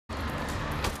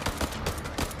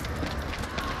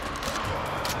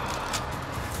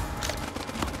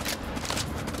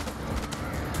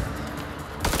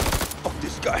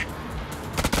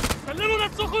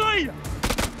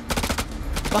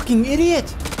Fucking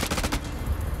idiot!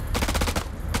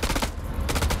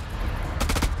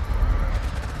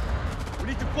 We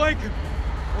need to flank him.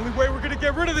 Only way we're gonna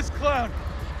get rid of this clown.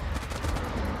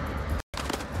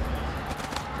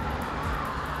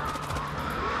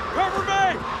 Cover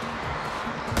me!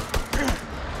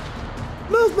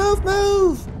 Move, move,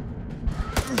 move!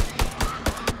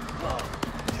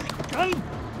 Gun!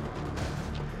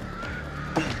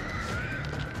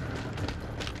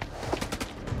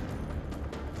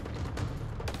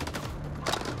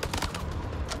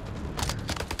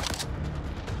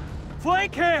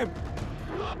 Flank him!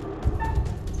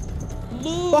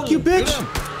 Move. Fuck you, bitch!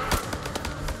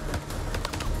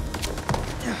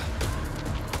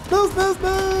 Move, move,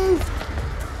 move!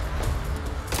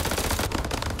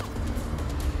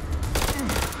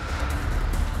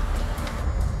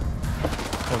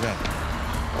 Okay.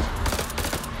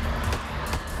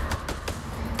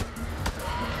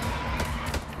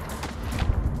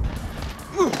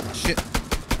 Shit.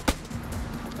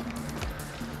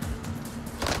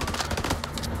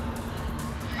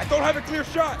 I don't have a clear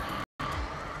shot.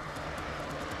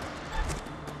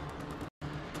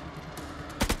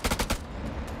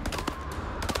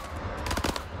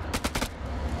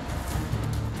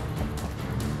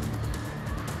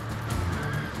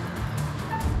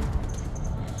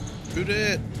 Shoot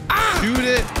it. Shoot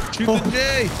it. Shoot the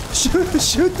J.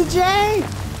 Shoot the J!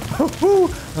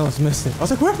 I almost missed it. I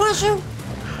was like, where was you?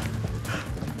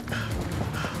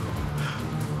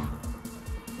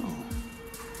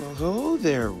 Well, hello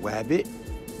there, Wabbit.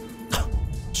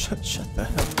 Shut the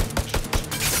hell.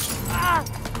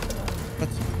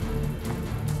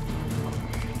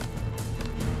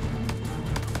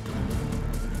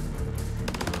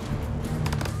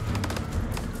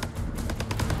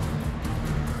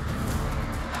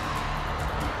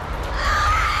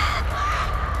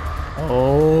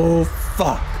 Oh,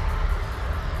 fuck.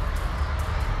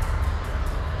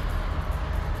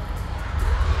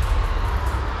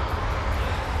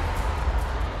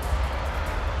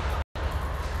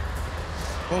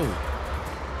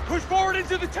 Oh. Push forward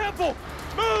into the temple.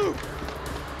 Move!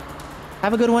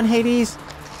 Have a good one, Hades.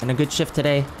 And a good shift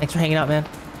today. Thanks for hanging out, man.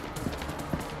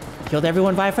 Killed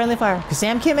everyone via friendly fire. Cause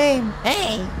SamKim aim.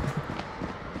 Hey!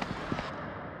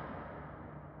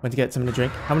 Went to get something to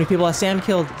drink. How many people has Sam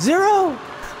killed? 0!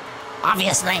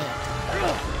 Obviously.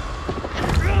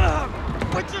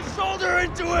 Put your shoulder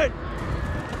into it!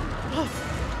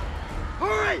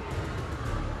 Hurry!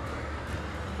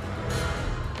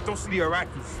 Those are the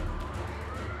Iraqis.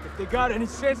 If they got any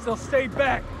sense, they'll stay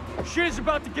back. Shit is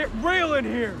about to get real in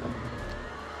here.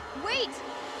 Wait!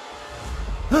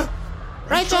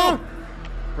 Rachel!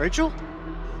 Rachel?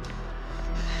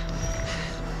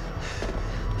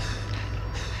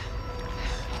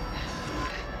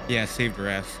 Yeah, saved her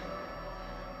ass.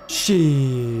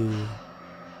 She.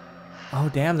 Oh,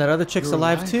 damn, that other chick's You're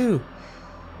alive alive? too.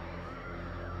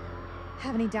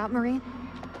 Have any doubt, Marine?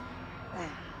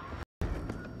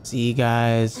 See,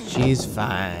 guys, she's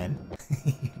fine.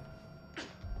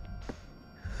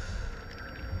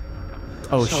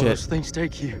 Oh, So shit. those things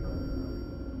take you.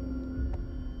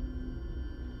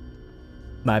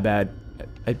 My bad.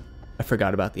 I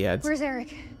forgot about the ads. Where's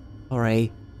Eric? All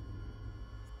right.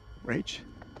 Rach?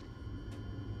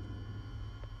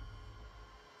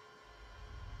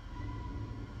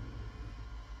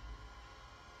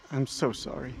 I'm so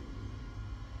sorry.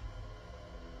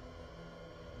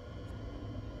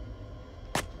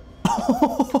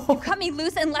 You cut me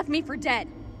loose and left me for dead.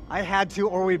 I had to,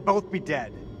 or we'd both be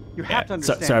dead. You have to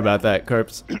understand. Sorry about that,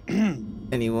 Corpse.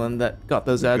 Anyone that got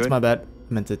those ads, good? my bad.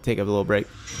 I meant to take a little break.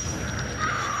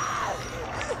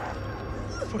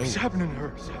 What is happening to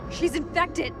her? She's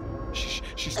infected.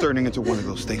 She's turning into one of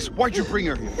those things. Why'd you bring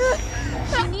her here?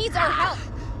 She needs our help.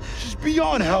 She's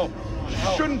beyond help. She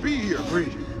shouldn't be here.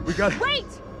 We got. Wait!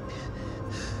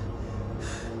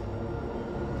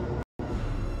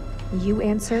 You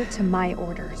answer to my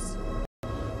orders.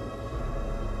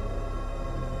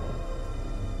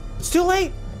 It's too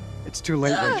late. It's too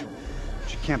late, Rachel.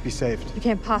 She can't be saved. You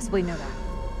can't possibly know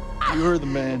that. You heard the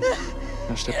man.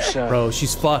 Now step aside. Bro,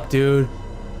 she's fucked, dude.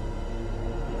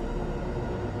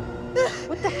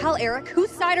 What the hell, Eric? Whose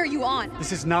side are you on?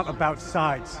 This is not about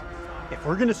sides. If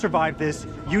we're gonna survive this,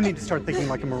 you need to start thinking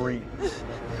like a Marine.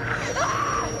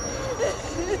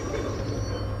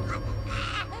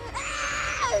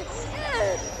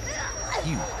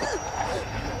 You.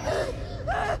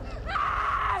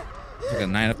 It's like a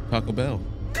night at Taco Bell.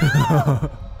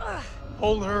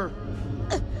 Hold her.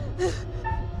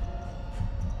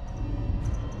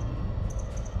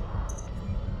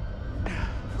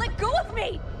 Let go of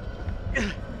me!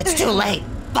 It's too late.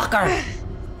 Fuck her.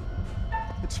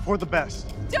 It's for the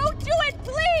best. Don't do it,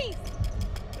 please!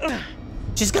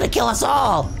 She's gonna kill us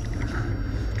all!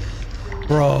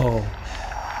 Bro.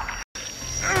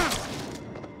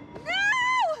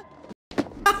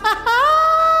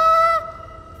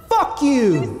 Fuck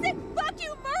you! Sick fuck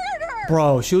you, murder!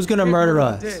 Bro, she was gonna murder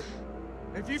us. Dead.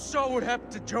 If you saw what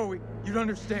happened to Joey, you'd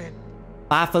understand.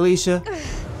 Bye, Felicia.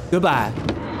 Goodbye.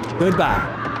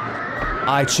 Goodbye.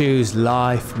 I choose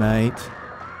life, mate.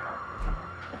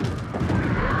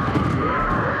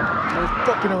 No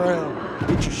fucking around.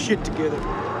 Get your shit together.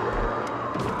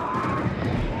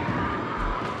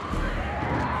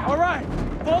 All right,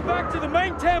 fall back to the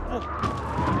main temple.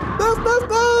 Move, move,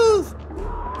 move!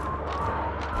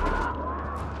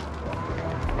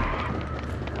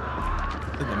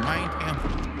 To the main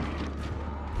temple.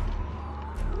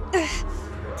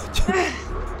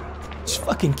 She's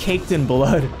fucking caked in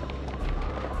blood.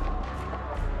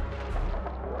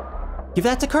 Give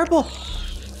that to Kerple.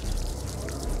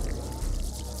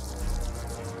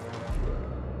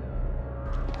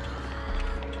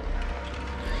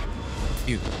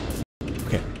 You.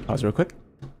 Okay, pause real quick.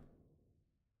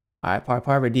 Alright,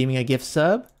 Par redeeming a gift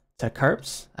sub to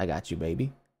Kerps. I got you,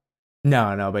 baby.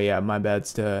 No, but yeah, my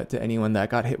bad's to anyone that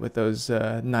got hit with those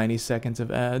 90 seconds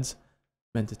of ads.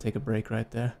 Meant to take a break right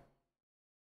there.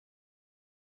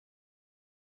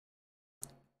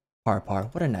 Par,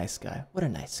 what a nice guy. What a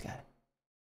nice guy.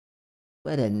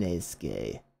 What a nice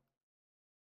guy.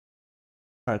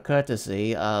 For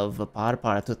courtesy of Par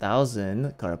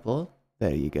 2000, Kerple.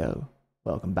 There you go.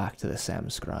 Welcome back to the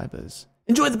Samscribers.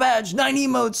 Enjoy the badge, 9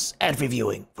 emotes, ad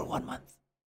reviewing for 1 month.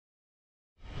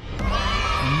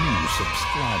 A new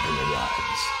subscriber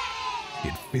arrives.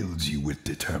 It fills you with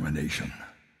determination.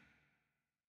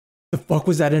 The fuck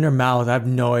was that in her mouth? I have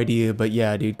no idea, but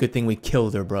yeah, dude, good thing we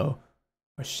killed her, bro.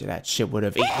 Or shit, that shit would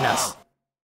have eaten us.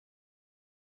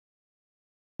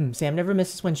 Sam never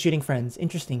misses when shooting friends.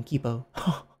 Interesting, Kipo.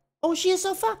 Oh, she is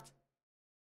so fucked.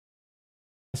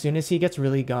 As soon as he gets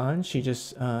really gone, she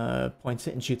just points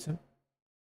it and shoots him.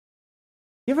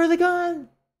 You're really gone.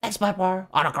 Thanks, Par.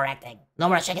 Autocorrecting. No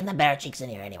more shaking the bear cheeks in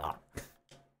here anymore.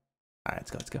 Alright,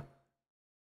 let's go.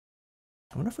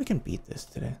 I wonder if we can beat this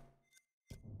today.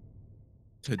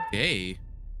 Today?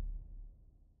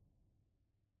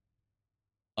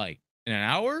 Like, in an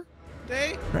hour?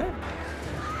 Day? Right?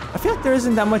 I feel like there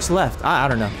isn't that much left. I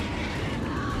don't know.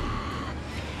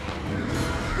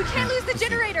 We can't lose the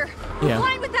generator. Yeah. We're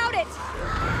flying without it.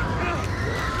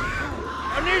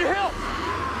 I need help.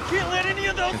 You can't let any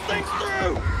of those things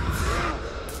through.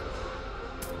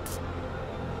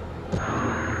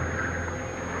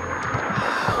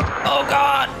 Oh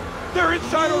god! They're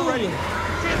inside already.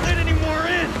 Can't let any more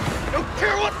in. Don't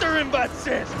care what their invite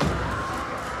says.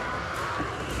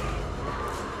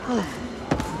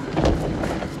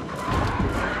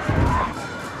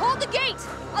 Hold the gate.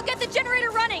 I'll get the generator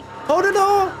running. Hold the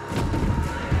door!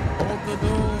 Hold the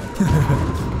door.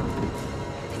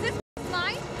 Is this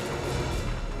mine?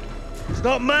 It's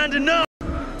not mine to know.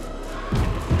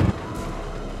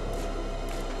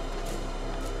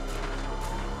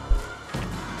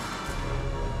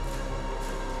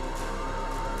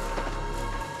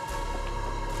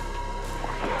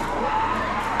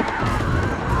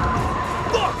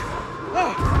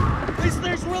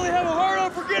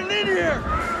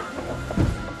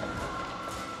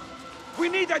 We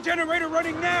need that generator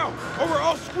running now, or we're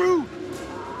all screwed.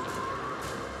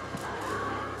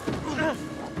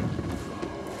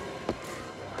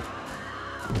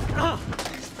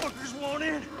 These fuckers won't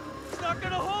in. It's not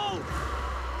gonna hold.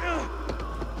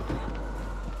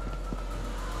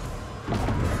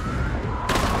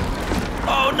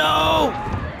 Oh no!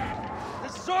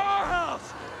 This is our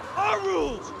house, our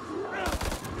rules.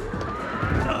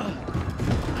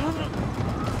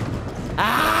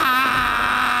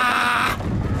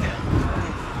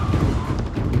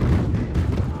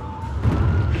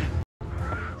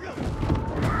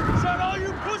 Is that all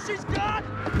you pussies got?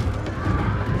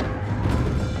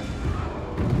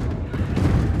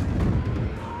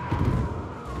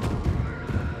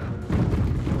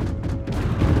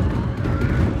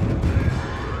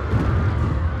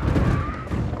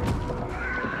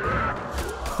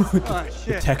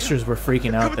 The textures were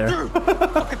freaking out there.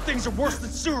 Fucking things are worse than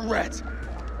sewer rats.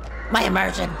 My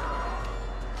immersion.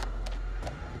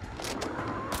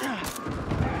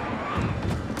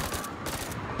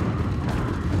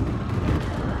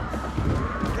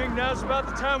 I think now's about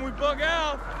the time we bug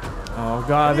out. Oh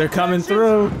god, they're coming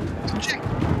through.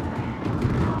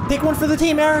 Take one for the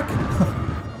team, Eric.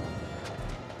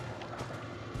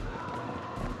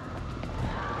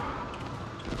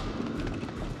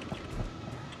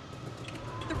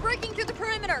 They're breaking through the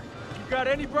perimeter. You got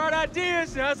any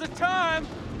ideas. Now's the time.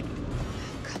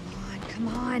 Come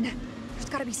on. There's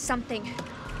gotta be something.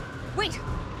 Wait!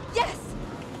 Yes!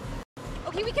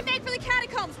 Okay, we can make for the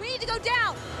catacombs. We need to go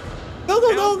down.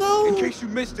 Go! In case you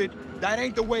missed it, that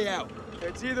ain't the way out.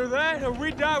 It's either that or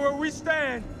we die where we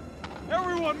stand.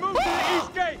 Everyone move to the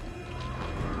east gate.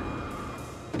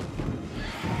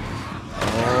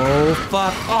 Oh,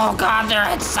 fuck. Oh, God, they're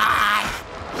inside.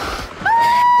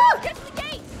 Go, get to the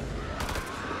gate!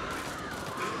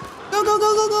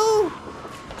 Go!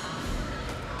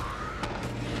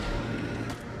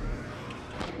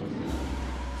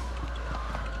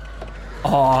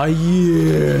 Oh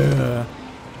yeah!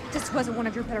 This wasn't one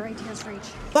of your better ideas, Rach.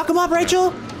 Lock him up,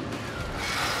 Rachel!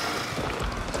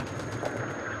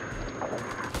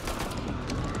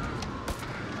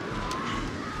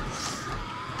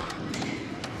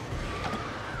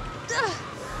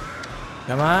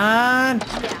 Come on!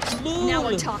 Yeah, now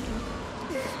we're talking.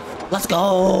 Let's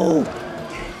go.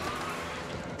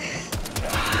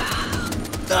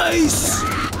 Nice!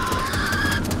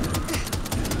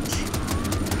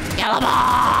 Kill them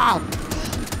all.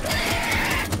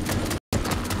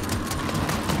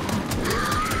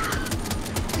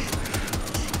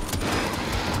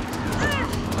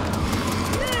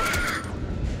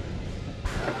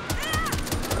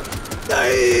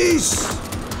 Nice!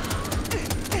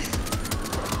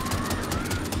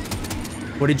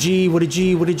 What a G, what a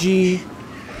G, what a G.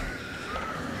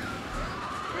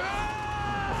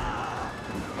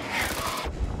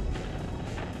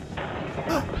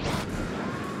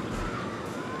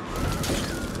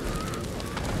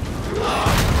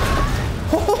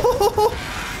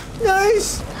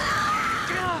 Nice!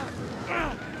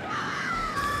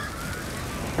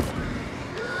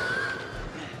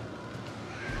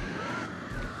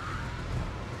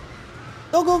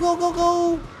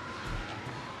 Go!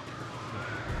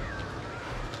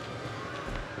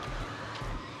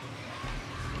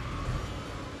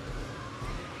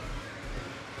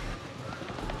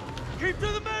 Keep to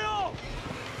the middle.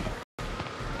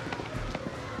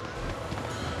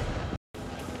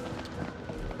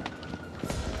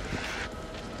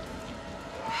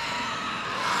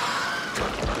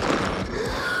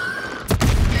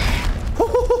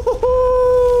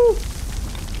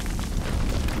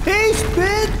 Peace,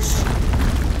 bitch!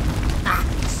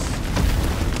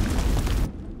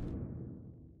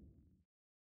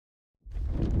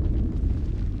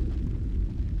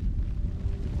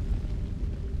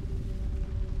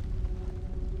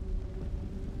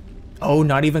 Oh,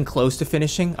 not even close to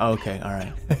finishing? Oh, okay,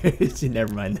 alright.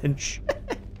 Never mind then.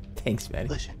 Thanks, Maddie.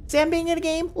 Listen. Sam being in a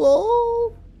game?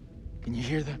 Whoa! Can you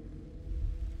hear them?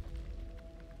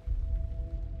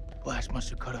 Blast must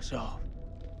have cut us off.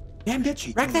 Damn,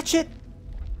 bitch. Rack that shit.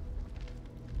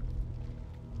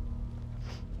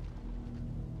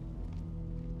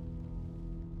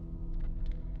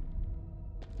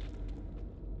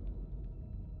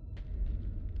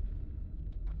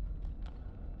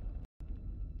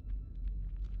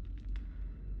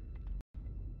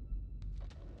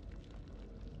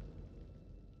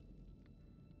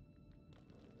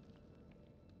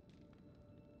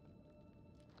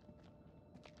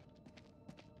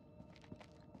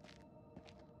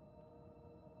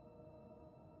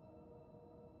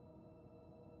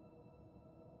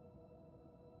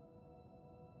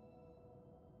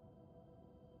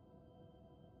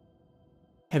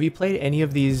 Have you played any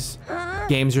of these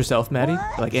games yourself, Maddie?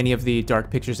 Like any of the Dark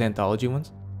Pictures anthology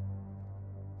ones?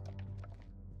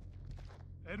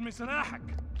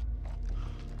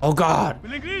 Oh God!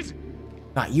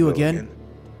 Not you again.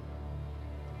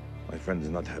 My friend is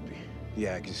not happy.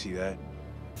 Yeah, I can see that.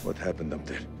 What happened up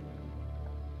there?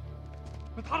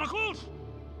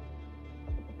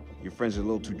 Your friend's a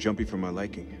little too jumpy for my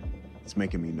liking. It's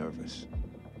making me nervous.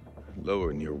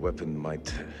 Lowering your weapon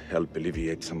might help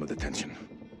alleviate some of the tension.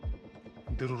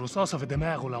 اديله رصاصة في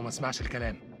دماغه لو ما سمعش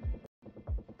الكلام.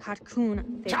 هتكون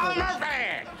مش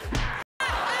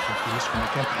في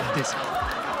مكان حدثها.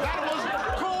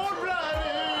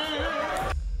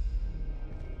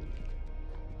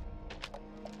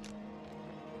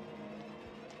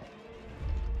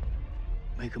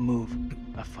 Make a move.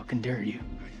 I fucking dare you.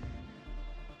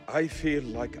 I feel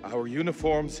like our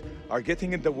uniforms are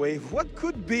getting in the way of what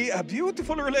could be a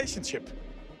beautiful relationship.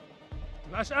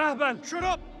 Shut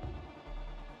up!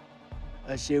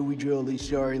 I say we drill these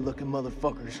sorry-looking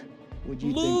motherfuckers. What do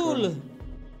you think, Colonel?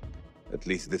 At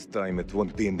least this time it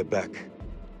won't be in the back.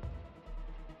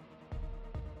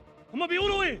 هما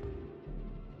بيقولوا ايه؟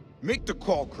 Make the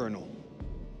call, Colonel.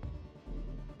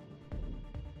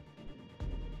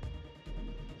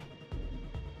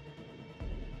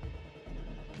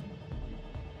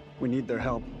 We need their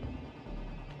help.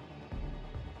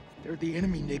 They're the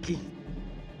enemy, Nikki.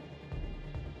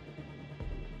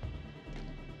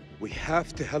 We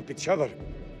have to help each other.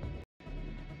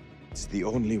 It's the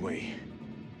only way.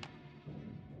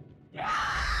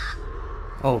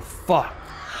 Oh, fuck.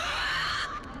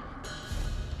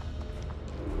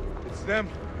 It's them.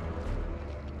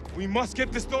 We must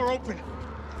get this door open.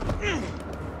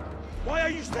 Why are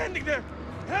you standing there?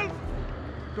 Help!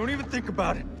 Don't even think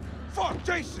about it. Fuck,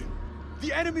 Jason!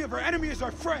 The enemy of our enemy is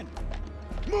our friend!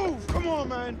 Move! Come on,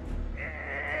 man!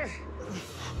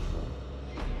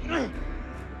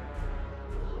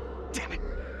 Damn it!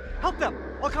 Help them!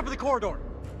 I'll cover the corridor.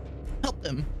 Help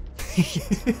them.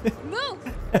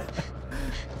 Move!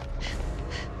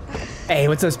 Hey,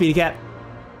 what's up, Speedy Cat?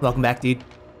 Welcome back, dude.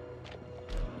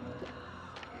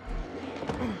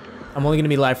 I'm only gonna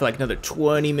be live for like another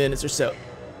 20 minutes or so.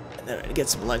 And then I'm gonna get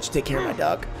some lunch, take care of my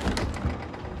dog.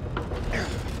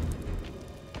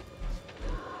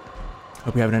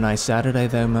 Hope you're having a nice Saturday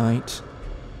though, mate.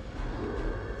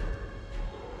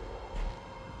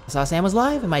 I saw Sam was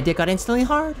live and my dick got instantly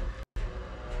hard.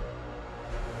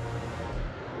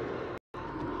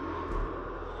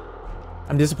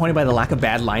 I'm disappointed by the lack of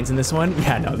bad lines in this one.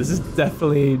 Yeah, no, this is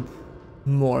definitely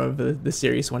more of the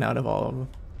serious one out of all of them.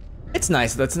 It's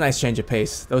nice. That's a nice change of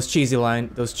pace. Those cheesy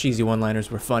one-liners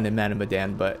were fun in Man and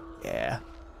Medan, but yeah.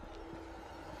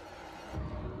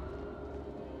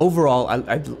 Overall,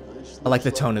 I like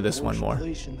the tone of this one more.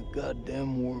 In the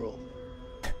goddamn world.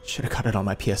 Should have got it on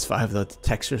my PS5 though. The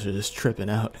textures are just tripping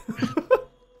out.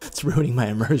 It's ruining my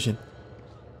immersion.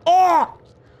 Oh!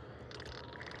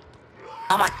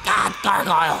 Oh my god,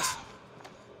 gargoyles!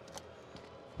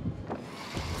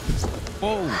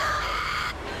 Whoa.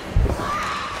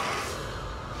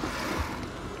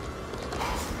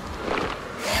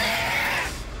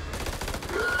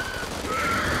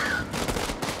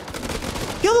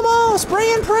 Kill them all!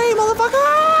 Spray and pray,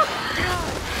 motherfucker!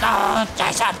 No,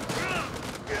 Jason!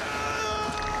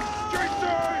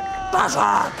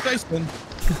 Jason.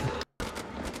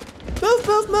 Move,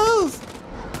 move, move!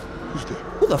 Who's there?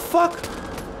 Who the fuck?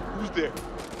 Who's there?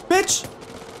 Bitch!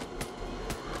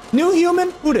 New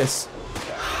human? Who this?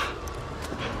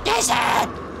 Jason!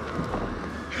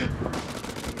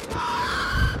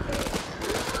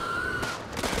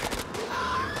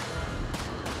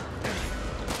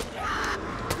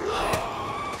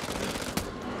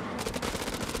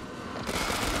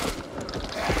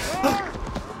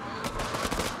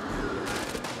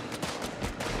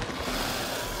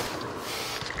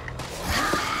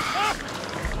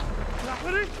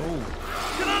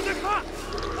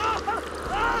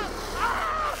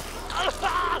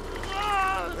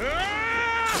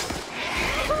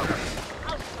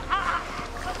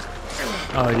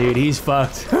 Oh, dude, he's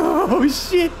fucked. Oh,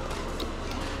 shit.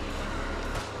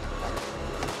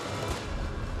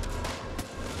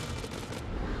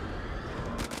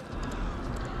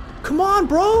 Come on,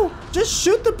 bro. Just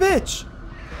shoot the bitch.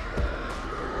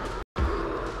 The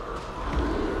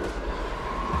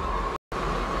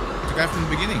guy from the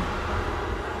beginning.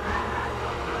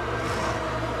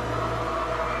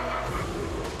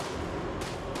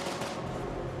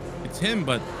 It's him,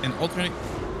 but an alternate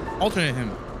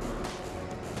him.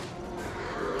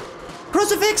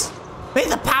 Crucifix! May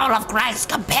the power of Christ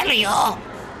compel you!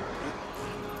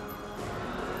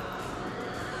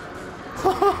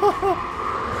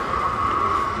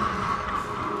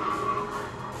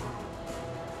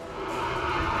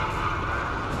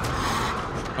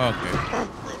 Okay.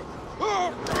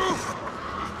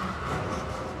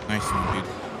 Nice one, dude.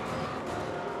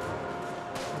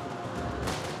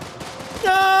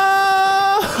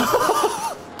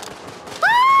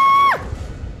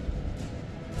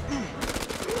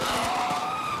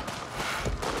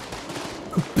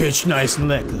 Bitch, nice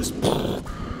necklace. I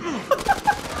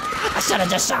should have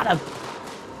just shot him!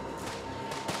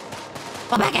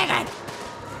 Go back again!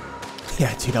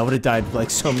 Yeah, dude, I would have died like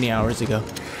so many hours ago.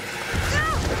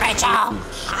 Rachel!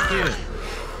 Shit.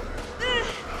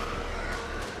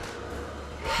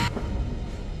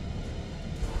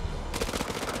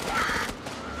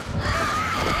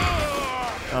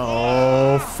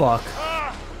 Oh, fuck.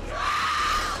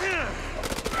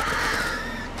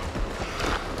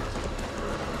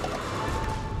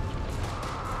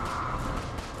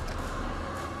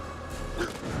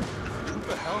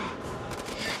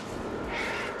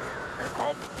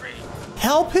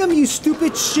 Help him, you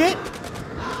stupid shit!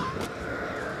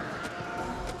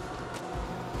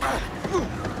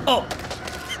 Oh!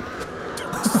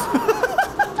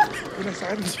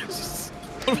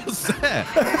 What was that?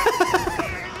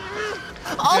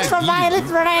 Ultraviolet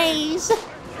rays!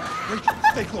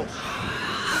 Stay close.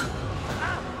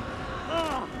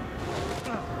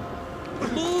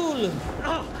 Blue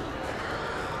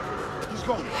He's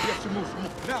going. We have to move.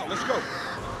 Now, let's go.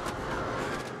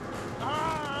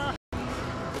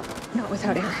 Not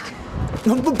without Eric.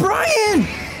 But Brian!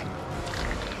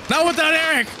 Not without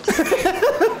Eric!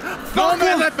 No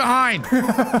man left behind!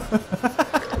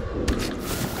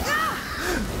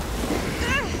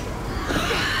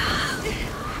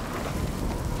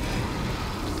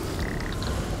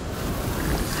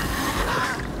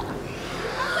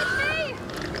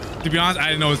 To be honest, I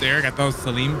didn't know it was Eric. I thought it was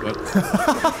Salim, but...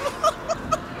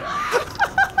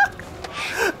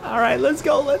 All right, let's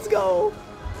go, let's go.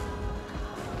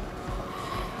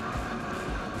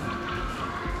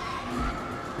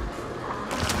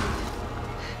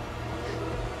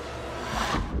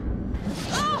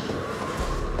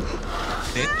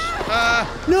 Bitch.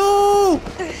 No!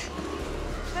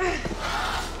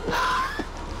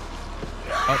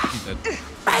 Oh, he's dead.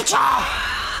 Rachel!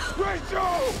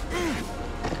 Rachel!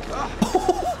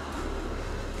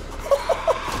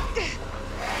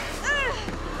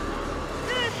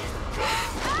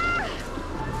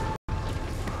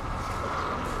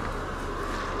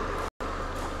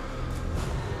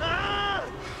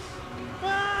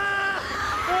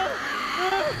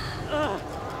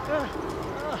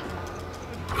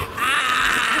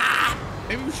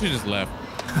 Maybe we should just left.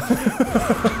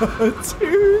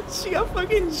 Dude, she got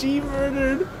fucking G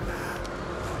murdered.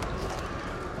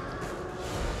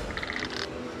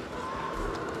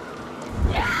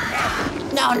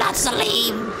 No, not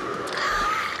Salim.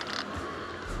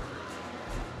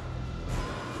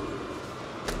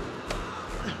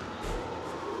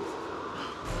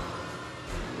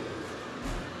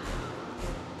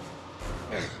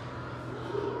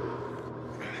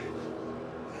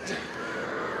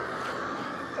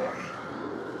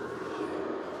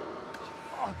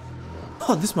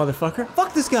 Oh, this motherfucker.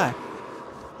 Fuck this guy.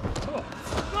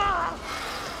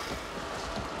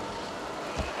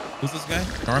 Who's this guy?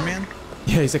 Starman?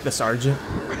 Yeah, he's like the sergeant.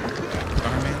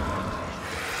 Starman?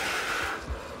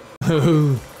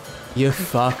 Ooh, you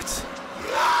fucked.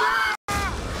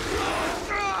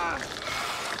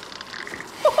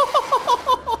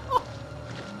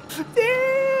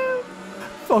 Damn.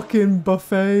 Fucking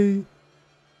buffet.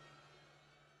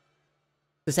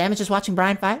 The Sam is just watching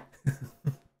Brian fight?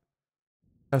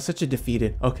 That was such a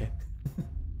defeated. Okay.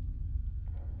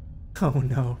 Oh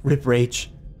no. Rip Rach.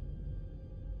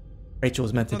 Rachel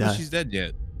was meant to I don't know die. she's dead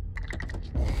yet.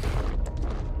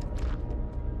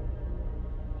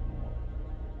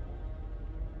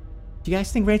 Do you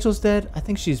guys think Rachel's dead? I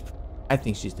think she's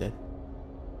dead.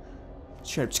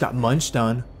 Sure, just got munched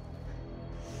on.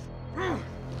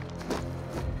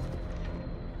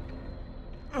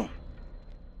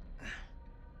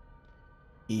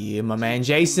 Yeah, my man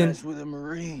Jason. Mess with a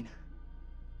Marine.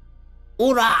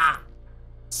 Hoorah!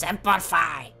 Semper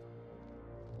Fi!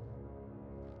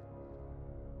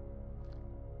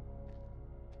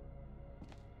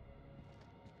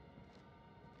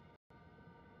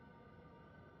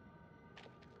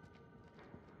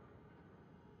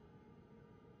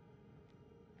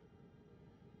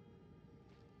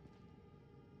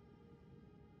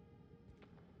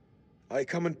 I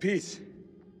come in peace.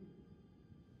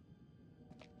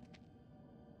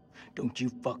 Don't you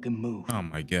fucking move. Oh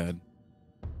my god.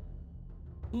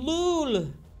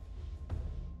 Lul!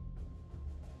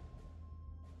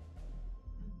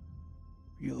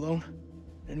 You alone?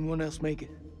 Anyone else make it?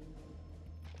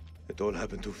 It all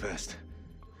happened too fast.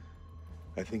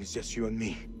 I think it's just you and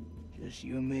me. Just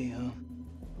you and me, huh?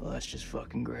 Well, that's just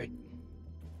fucking great.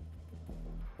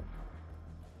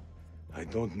 I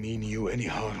don't mean you any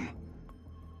harm.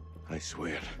 I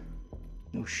swear.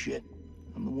 No shit.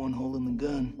 I'm the one holding the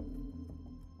gun.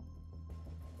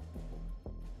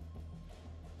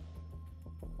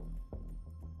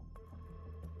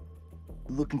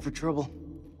 You looking for trouble?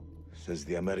 Says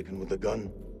the American with the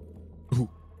gun. Ooh.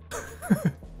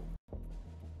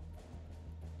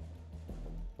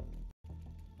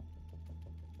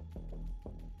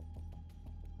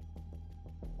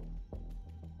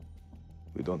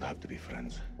 We don't have to be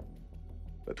friends,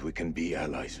 but we can be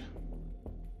allies.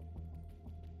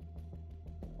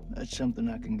 That's something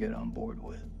I can get on board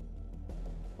with.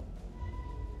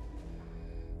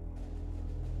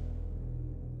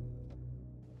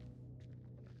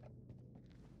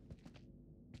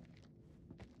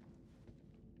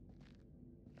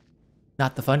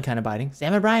 Not the fun kind of biting.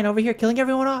 Sam and Brian over here killing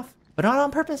everyone off, but not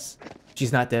on purpose.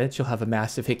 She's not dead. She'll have a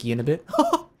massive hickey in a bit.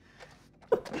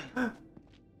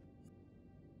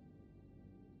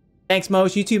 Thanks,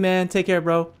 Moj. You too, man. Take care,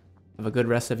 bro. Have a good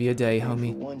rest of your day,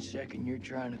 homie. For 1 second, you're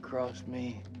trying to cross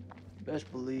me.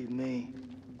 Best believe me.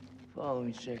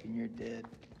 Following second, you're dead.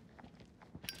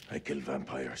 I kill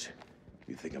vampires.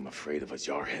 You think I'm afraid of a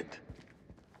jarhead?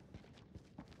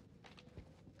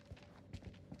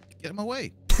 Get him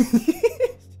away.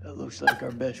 That looks like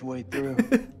our best way through.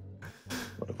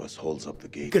 One of us holds up the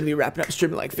gate. Gonna be wrapping up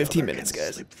stream in like The 15 other minutes, can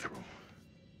guys. slip through.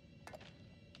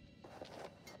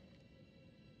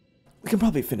 We can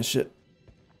probably finish it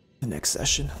the next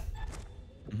session.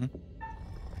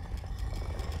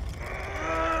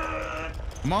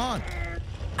 Come on.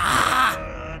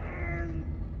 I'm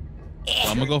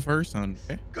gonna go first.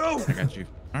 Okay. Go. I got you.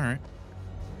 All right.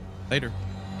 Later.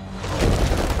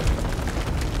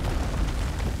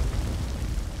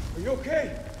 Are you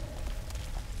okay?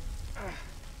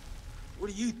 What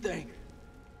do you think?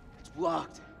 It's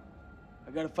blocked.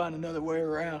 I gotta find another way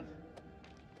around.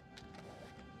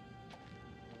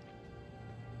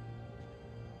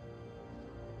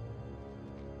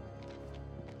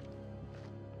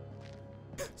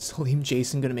 Salim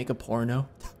Jason gonna make a porno?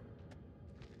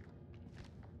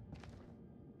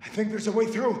 I think there's a way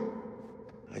through.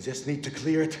 I just need to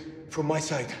clear it from my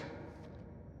side.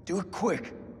 Do it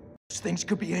quick. Those things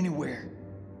could be anywhere.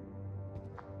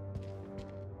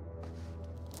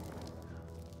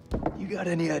 You got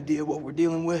any idea what we're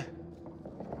dealing with?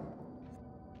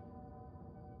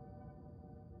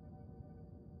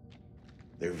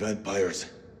 They're vampires.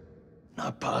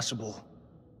 Not possible.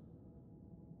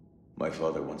 My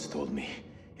father once told me,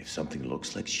 if something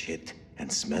looks like shit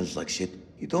and smells like shit,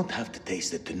 you don't have to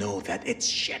taste it to know that it's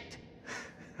shit.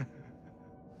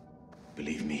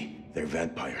 Believe me, they're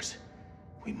vampires.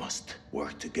 We must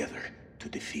work together to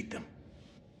defeat them.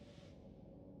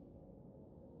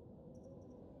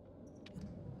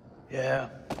 Yeah,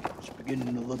 it's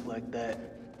beginning to look like that.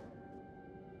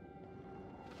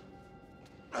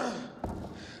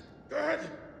 Go ahead.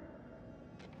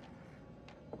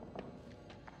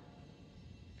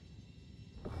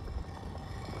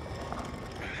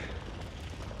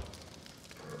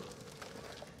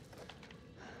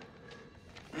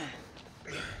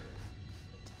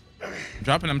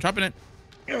 I'm dropping it.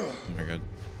 Oh my god.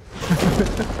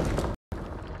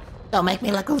 Don't make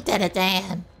me look Lieutenant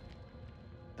Dan.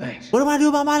 Thanks. What do I do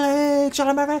about my legs,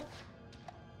 Charlie Murphy?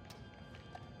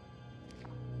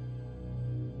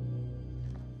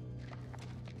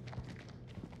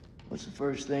 What's the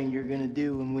first thing you're gonna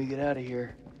do when we get out of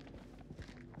here?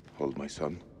 Hold my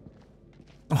son.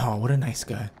 Oh, what a nice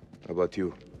guy. How about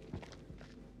you?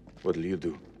 What'll you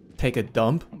do? Take a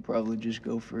dump? I'll probably just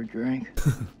go for a drink.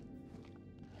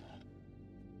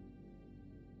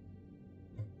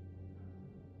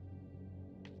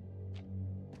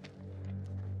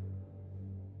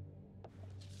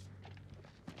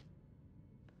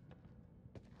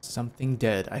 Something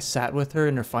dead. I sat with her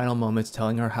in her final moments,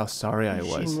 telling her how sorry I You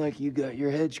was. seem like you got your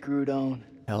head screwed on.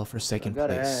 Hell for second I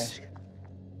gotta place. ask.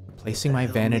 Placing my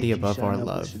What the hell vanity made you above sign our up with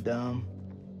love. Saddam?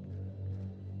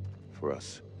 For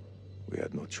us, we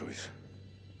had no choice.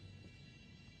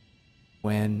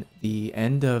 When the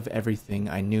end of everything,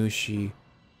 I knew she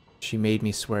made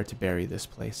me swear to bury this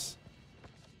place.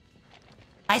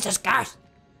 Jesus Christ.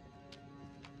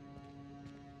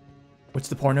 What's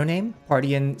the porno name?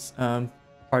 Party in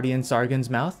Sargon's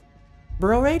mouth?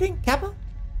 Bro rating? Kappa?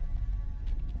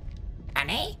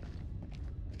 Honey?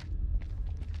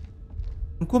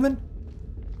 Woman?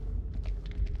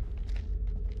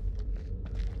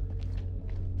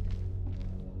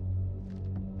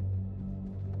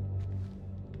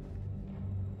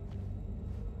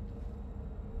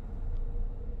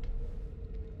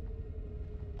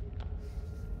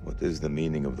 What is the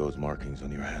meaning of those markings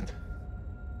on your hand?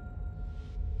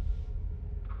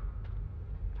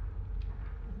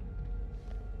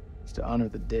 It's to honor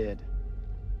the dead.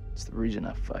 It's the reason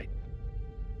I fight.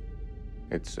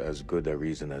 It's as good a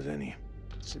reason as any.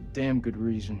 It's a damn good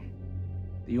reason.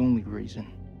 The only reason.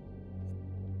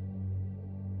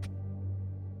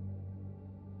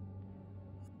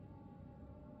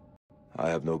 I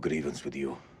have no grievance with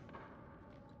you.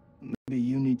 Maybe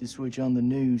you need to switch on the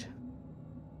news.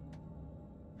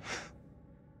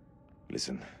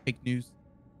 Listen, Fake news.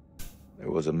 there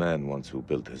was a man once who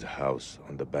built his house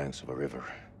on the banks of a river.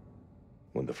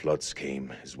 When the floods came,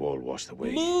 his wall washed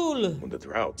away. When the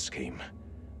droughts came,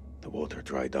 the water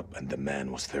dried up and the man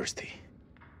was thirsty.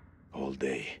 All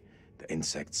day, the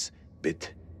insects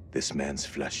bit this man's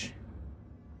flesh.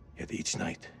 Yet each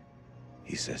night,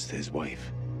 he says to his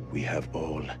wife, "We have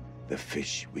all the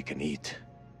fish we can eat."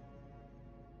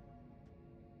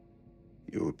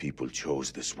 Your people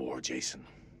chose this war, Jason.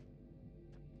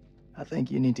 I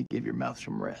think you need to give your mouth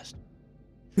some rest.